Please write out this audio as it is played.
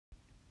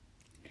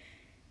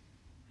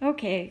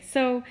Okay,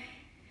 so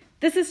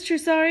this is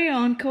Trusari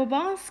on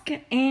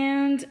Kobosk,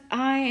 and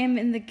I am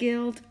in the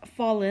guild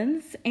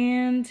Fallens,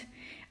 and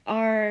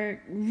our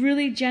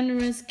really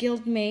generous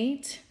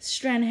guildmate,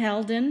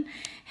 Stranhelden,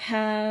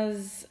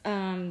 has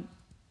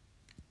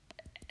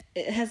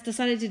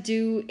decided to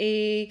do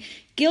a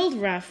guild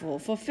raffle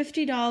for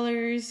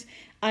 $50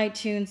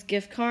 iTunes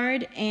gift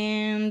card,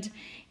 and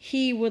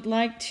he would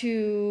like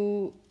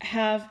to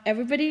have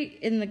everybody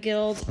in the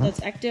guild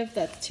that's active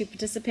that's to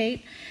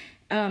participate.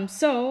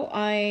 So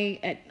I'm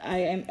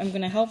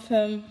going to help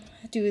him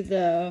do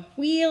the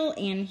wheel,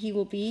 and he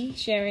will be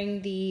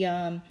sharing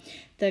the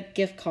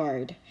gift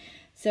card.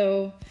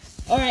 So,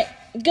 all right,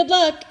 good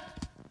luck.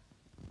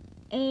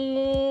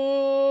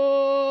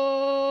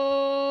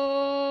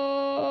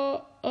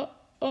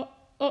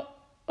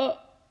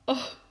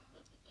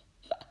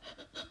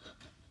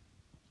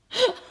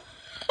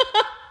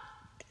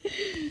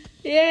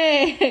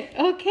 Yay!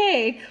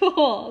 Okay,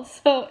 cool.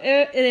 So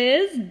it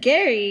is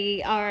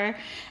Gary, our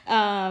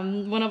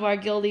one of our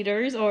guild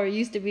leaders, or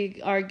used to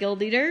be our guild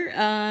leader.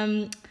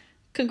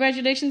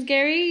 Congratulations,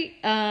 Gary.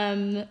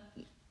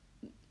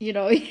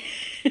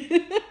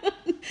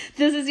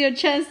 This is your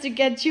chance to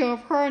get your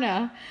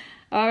Perna.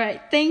 All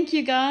right, thank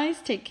you guys.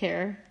 Take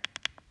care.